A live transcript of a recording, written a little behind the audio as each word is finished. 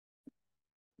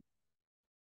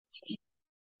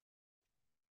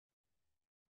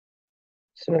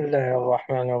بسم الله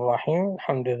الرحمن الرحيم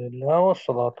الحمد لله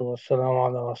والصلاة والسلام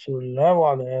على رسول الله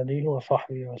وعلى آله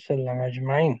وصحبه وسلم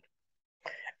أجمعين.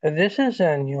 This is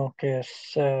a new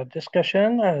case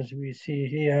discussion as we see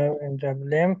here in the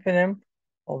blame film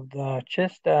of the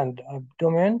chest and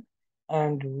abdomen,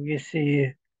 and we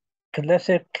see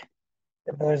classic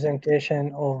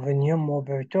presentation of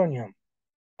pneumoperitoneum.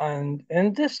 And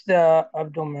in this the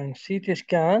abdomen CT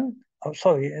scan,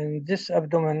 in this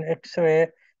abdomen X-ray,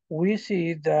 we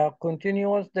see the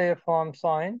continuous diaphragm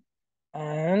sign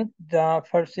and the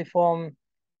falciform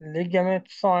ligament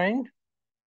sign,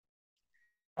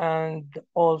 and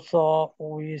also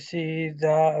we see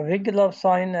the regular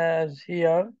sign as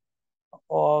here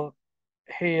or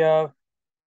here,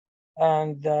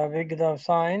 and the regular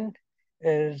sign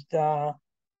is the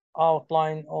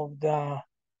outline of the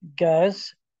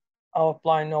gas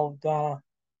outline of the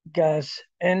gas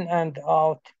in and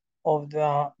out of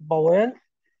the bowel.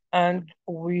 And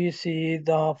we see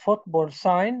the football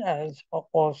sign as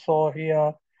also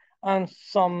here, and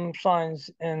some signs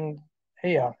in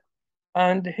here.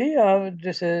 And here,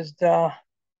 this is the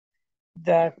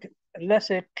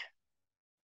classic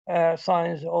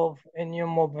signs of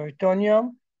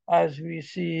pneumoperitoneum, as we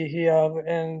see here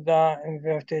in the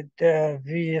inverted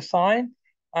V sign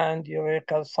and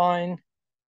urachal sign,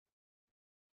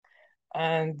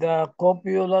 and the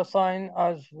copula sign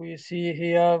as we see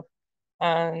here,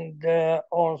 and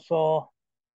also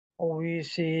we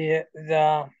see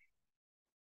the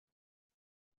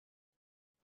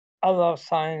other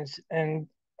signs, and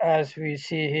as we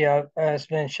see here as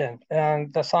mentioned,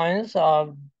 and the signs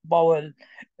are bowel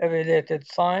related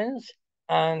signs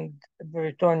and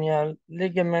peritoneal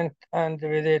ligament and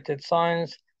related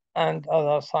signs and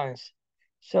other signs.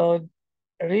 So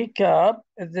recap,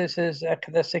 this is a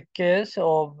classic case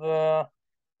of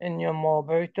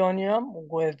pneumoperitoneum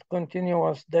with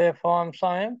continuous diaphragm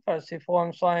sign,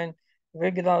 falciform sign,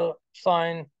 regular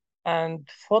sign, and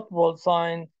football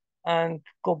sign, and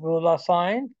copula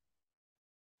sign,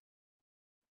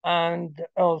 and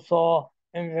also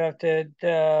inverted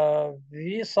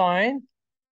V sign,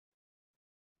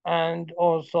 and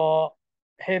also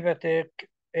hepatic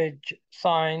edge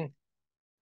sign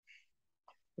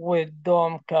with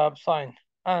dome cap sign,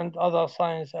 and other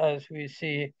signs as we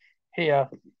see here.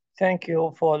 Thank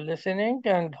you for listening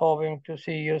and hoping to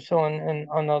see you soon in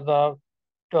another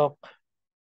talk.